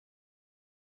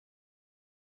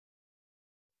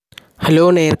Hello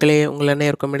நேயர்களே, உங்கள்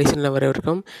அனைவருக்கும் மெடிசனில்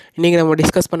வரவிருக்கும். இன்றைக்கி நம்ம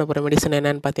டிஸ்கஸ் பண்ண போகிற மெடிசன்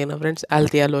என்னென்னு பார்த்தீங்கன்னா ஃப்ரெண்ட்ஸ்,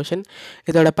 ஆல்தியா லோஷன்.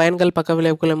 இதோட பயன்கள், பக்க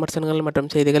விளைவுகள், விமர்சனங்கள் மற்றும்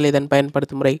செய்திகள், இதன்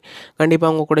பயன்படுத்தும் முறை கண்டிப்பாக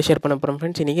உங்கள் கூட ஷேர் பண்ண போகிறோம்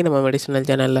ஃப்ரெண்ட்ஸ். இன்றைக்கி நம்ம மெடிசனல்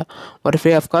சேனலில் ஒரு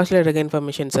ஃப்ரீ ஆஃப் காஸ்ட்டில் இருக்க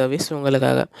இன்ஃபர்மேஷன் சர்வீஸ்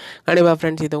உங்களுக்காக. கண்டிப்பாக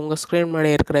ஃப்ரெண்ட்ஸ், இது உங்கள் ஸ்க்ரீன்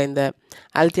முன்னாடி இருக்கிற இந்த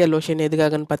ஆல்தியா லோஷன்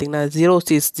எதுக்காகன்னு பார்த்தீங்கன்னா,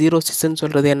 ஜீரோசிஸ்ன்னு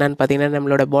சொல்கிறது என்னன்னு பார்த்தீங்கன்னா,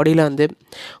 நம்மளோட பாடியில் வந்து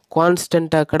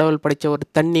கான்ஸ்டண்ட்டாக கடவுள் படைத்த ஒரு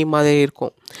தண்ணி மாதிரி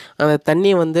இருக்கும். அந்த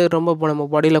தண்ணி வந்து ரொம்ப நம்ம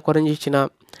பாடியில் குறைஞ்சிச்சின்னா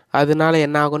அதனால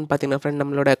என்ன ஆகும்னு பார்த்தீங்கன்னா ஃப்ரெண்ட்,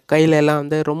 நம்மளோட கையிலெல்லாம்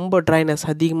வந்து ரொம்ப ட்ரைனஸ்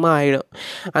அதிகமாக ஆகிடும்.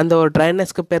 அந்த ஒரு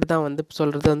ட்ரைனஸ்க்கு பேர் தான் வந்து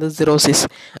சொல்கிறது வந்து ஜீரோசிஸ்.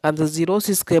 அந்த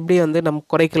ஜீரோசிஸ்க்கு எப்படி வந்து நம்ம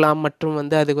குறைக்கலாம் மற்றும்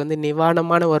வந்து அதுக்கு வந்து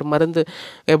நிவாரணமான ஒரு மருந்து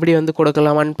எப்படி வந்து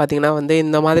கொடுக்கலாமான்னு பார்த்தீங்கன்னா வந்து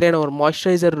இந்த மாதிரியான ஒரு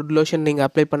மாய்ஸ்சரைசர் லோஷன் நீங்கள்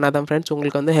அப்ளை பண்ணால் தான் ஃப்ரெண்ட்ஸ்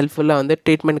உங்களுக்கு வந்து ஹெல்ப்ஃபுல்லாக வந்து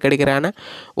ட்ரீட்மெண்ட் கிடைக்கிறான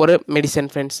ஒரு மெடிசன்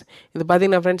ஃப்ரெண்ட்ஸ். இது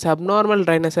பார்த்தீங்கன்னா ஃப்ரெண்ட்ஸ், அப்நார்மல்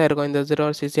ட்ரைனஸாக இருக்கும் இந்த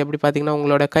ஜீரோசிஸ். எப்படி பார்த்தீங்கன்னா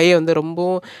உங்களோட கையை வந்து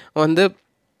ரொம்பவும் வந்து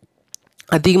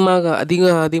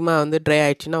அதிகமாக வந்து ட்ரை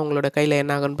ஆகிடுச்சுன்னா உங்களோட கையில்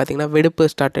என்ன ஆகும்னு பார்த்தீங்கன்னா வெடிப்பு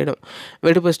ஸ்டார்ட் ஆகிடும்.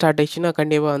 வெடிப்பு ஸ்டார்ட் ஆகிடுச்சுன்னா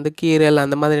கண்டிப்பாக வந்து கீரல்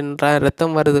அந்த மாதிரி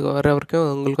ரத்தம் வர வரைக்கும்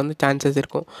உங்களுக்கு வந்து சான்சஸ்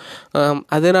இருக்கும்.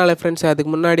 அதனால் ஃப்ரெண்ட்ஸ்,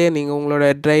 அதுக்கு முன்னாடியே நீங்கள் உங்களோட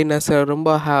ட்ரைனஸ்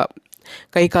ரொம்ப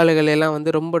கை கால்கள் எல்லாம்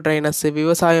வந்து ரொம்ப ட்ரைனஸ்,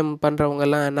 விவசாயம்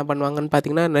பண்ணுறவங்கெல்லாம் என்ன பண்ணுவாங்கன்னு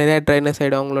பார்த்தீங்கன்னா நிறையா ட்ரைனஸ்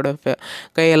ஆகிடும் அவங்களோட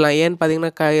கையெல்லாம். ஏன்னு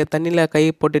பார்த்தீங்கன்னா தண்ணியில் கை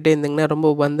போட்டுகிட்டே இருந்திங்கன்னா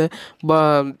ரொம்ப வந்து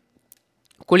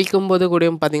குளிக்கும்போது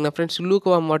கூடயும் பார்த்தீங்கன்னா ஃப்ரெண்ட்ஸ்,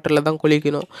 லூக்வார்ம் வாட்டரில் தான்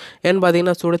குளிக்கணும். ஏன்னு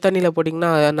பார்த்தீங்கன்னா சுடு தண்ணியில் போட்டிங்கன்னா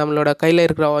நம்மளோட கையில்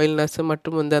இருக்கிற ஆயில்னஸ்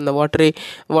மற்றும் வந்து அந்த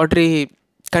வாட்ரி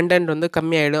கண்டென்ட் வந்து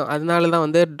கம்மியாயிடும். அதனால தான்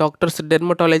வந்து டாக்டர்ஸ்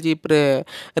டெர்மட்டாலஜி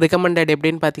ரெக்கமெண்டட்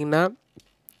எப்படின்னு பார்த்தீங்கன்னா,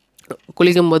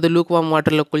 குளிக்கும்போது லூக்வார்ம்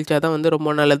வாட்டரில் குளித்தா தான் வந்து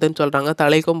ரொம்ப நல்லதுன்னு சொல்கிறாங்க.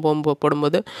 தலைக்கும்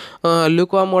போடும்போது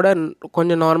லூக்வார்மோட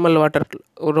கொஞ்சம் நார்மல் வாட்டர்,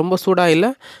 ரொம்ப சூடாக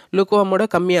இல்லை, லூக்வார்மோட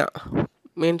கம்மியாக,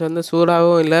 மீன்ஸ் வந்து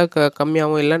சூடாகவும் இல்லை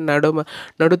கம்மியாகவும் இல்லை,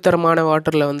 நடுத்தரமான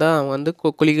வாட்டரில் வந்து அவங்க வந்து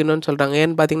குளிக்கணும்னு சொல்கிறாங்க.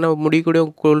 ஏன்னு பார்த்தீங்கன்னா முடி கூட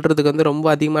கொள்றதுக்கு வந்து ரொம்ப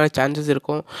அதிகமான சான்சஸ்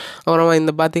இருக்கும். அப்புறமா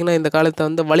இந்த பார்த்திங்கன்னா இந்த காலத்தில்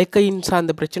வந்து வலிக்கையின்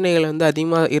சார்ந்த பிரச்சனைகள் வந்து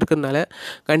அதிகமாக இருக்கிறதுனால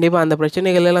கண்டிப்பாக அந்த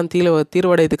பிரச்சனைகள் எல்லாம்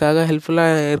தீர்வடைறதுக்காக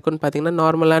ஹெல்ப்ஃபுல்லாக இருக்குன்னு பார்த்தீங்கன்னா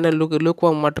நார்மலான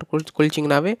லூக்வார்ம் வாட்டர்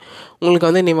குளிச்சிங்கனாவே உங்களுக்கு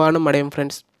வந்து நிவாரணம் அடையும்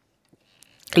ஃப்ரெண்ட்ஸ்.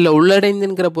 இல்லை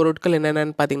உள்ளடைந்துங்கிற பொருட்கள்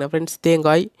என்னென்னு பார்த்தீங்கன்னா ஃப்ரெண்ட்ஸ்,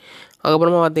 தேங்காய்,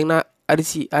 அதுக்கப்புறமா பார்த்திங்கன்னா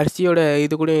அரிசியோட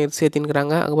இது கூட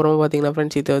சேர்த்தின்னுக்கிறாங்க. அதுக்கப்புறமா பார்த்திங்கன்னா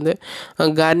ஃப்ரெண்ட்ஸ், இது வந்து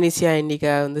கார்னிசியா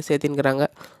இண்டிகா வந்து சேர்த்தின்னுக்கிறாங்க.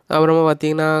 அப்புறமா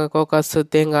பார்த்திங்கன்னா கோகாஸ்,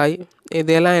 தேங்காய்,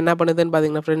 இதெல்லாம் என்ன பண்ணுதுன்னு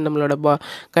பார்த்திங்கன்னா ஃப்ரெண்ட், நம்மளோட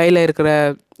கையில் இருக்கிற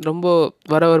ரொம்ப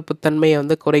வரவரப்பு தன்மையை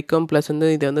வந்து குறைக்கும். ப்ளஸ் வந்து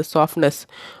இது வந்து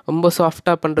ரொம்ப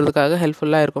சாஃப்டாக பண்ணுறதுக்காக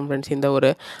ஹெல்ப்ஃபுல்லாக இருக்கும் ஃப்ரெண்ட்ஸ் இந்த ஒரு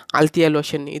ஆல்தியா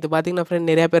லோஷன். இது பார்த்திங்கன்னா ஃப்ரெண்ட்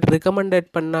நிறையா பேர் ரெக்கமெண்டட்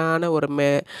பண்ணான ஒரு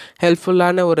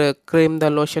ஹெல்ப்ஃபுல்லான ஒரு க்ரீம்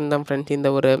தான், லோஷன் தான் ஃப்ரெண்ட்ஸ்.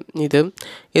 இந்த ஒரு இது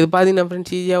பார்த்திங்கன்னா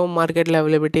ஃப்ரெண்ட்ஸ் ஈஸியாகவும் மார்க்கெட்டில்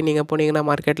அவைலபிலிட்டி. நீங்கள் போனீங்கன்னா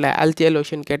மார்க்கெட்டில் ஆல்தியா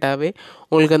லோஷன் கேட்டாவே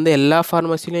உங்களுக்கு வந்து எல்லா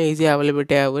ஃபார்மசிலையும் ஈஸியாக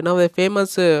அவைலபிலிட்டி ஆகும். இன்னும்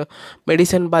ஃபேமஸ்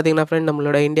மெடிசன் பார்த்திங்கன்னா ஃப்ரெண்ட்,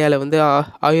 நம்மளோட இந்தியாவில் வந்து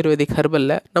ஆயுர்வேதிக்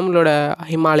ஹெர்பலில் நம்மளோட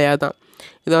ஹிமாலயா தான்.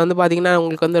 இதை வந்து பார்த்திங்கன்னா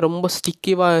உங்களுக்கு வந்து ரொம்ப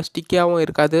ஸ்டிக்கியாகவும்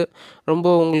இருக்காது, ரொம்ப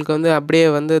உங்களுக்கு வந்து அப்படியே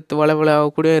வந்து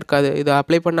வளவளாக கூட இருக்காது. இதை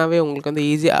அப்ளை பண்ணாவே உங்களுக்கு வந்து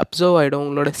ஈஸியாக அப்சர்வ் ஆகிடும்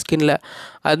உங்களோட ஸ்கின்னில்.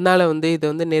 அதனால வந்து இது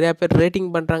வந்து நிறையா பேர்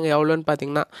ரேட்டிங் பண்ணுறாங்க. எவ்வளோன்னு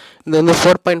பார்த்தீங்கன்னா இது வந்து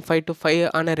 4.5 to 5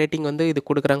 ஆன ரேட்டிங் வந்து இது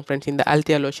கொடுக்குறாங்க ஃப்ரெண்ட்ஸ் இந்த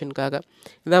ஆல்தியா லோஷனுக்காக.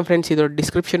 இதுதான் ஃப்ரெண்ட்ஸ் இதோட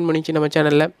டிஸ்கிரிப்ஷன் முடிஞ்சு நம்ம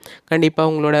சேனலில்.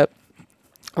 கண்டிப்பாக உங்களோட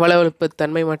வளவளப்பு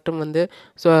தன்மை மற்றும் வந்து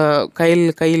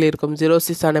கையில் இருக்கும்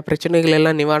ஜீரோசிஸான பிரச்சனைகள்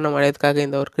எல்லாம் நிவாரணம் அடையறதுக்காக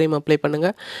இந்த ஒரு க்ரீம் அப்ளை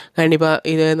பண்ணுங்கள்.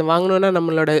 கண்டிப்பாக இதை வாங்கணுன்னா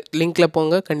நம்மளோட லிங்க்கில்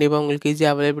போங்க, கண்டிப்பாக உங்களுக்கு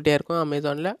ஈஸியாக அவைலபிலிட்டியாக இருக்கும்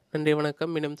அமேசானில். நன்றி,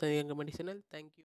 வணக்கம். மீண்டும் சந்திக்கிற மெடிசனல். தேங்க்யூ.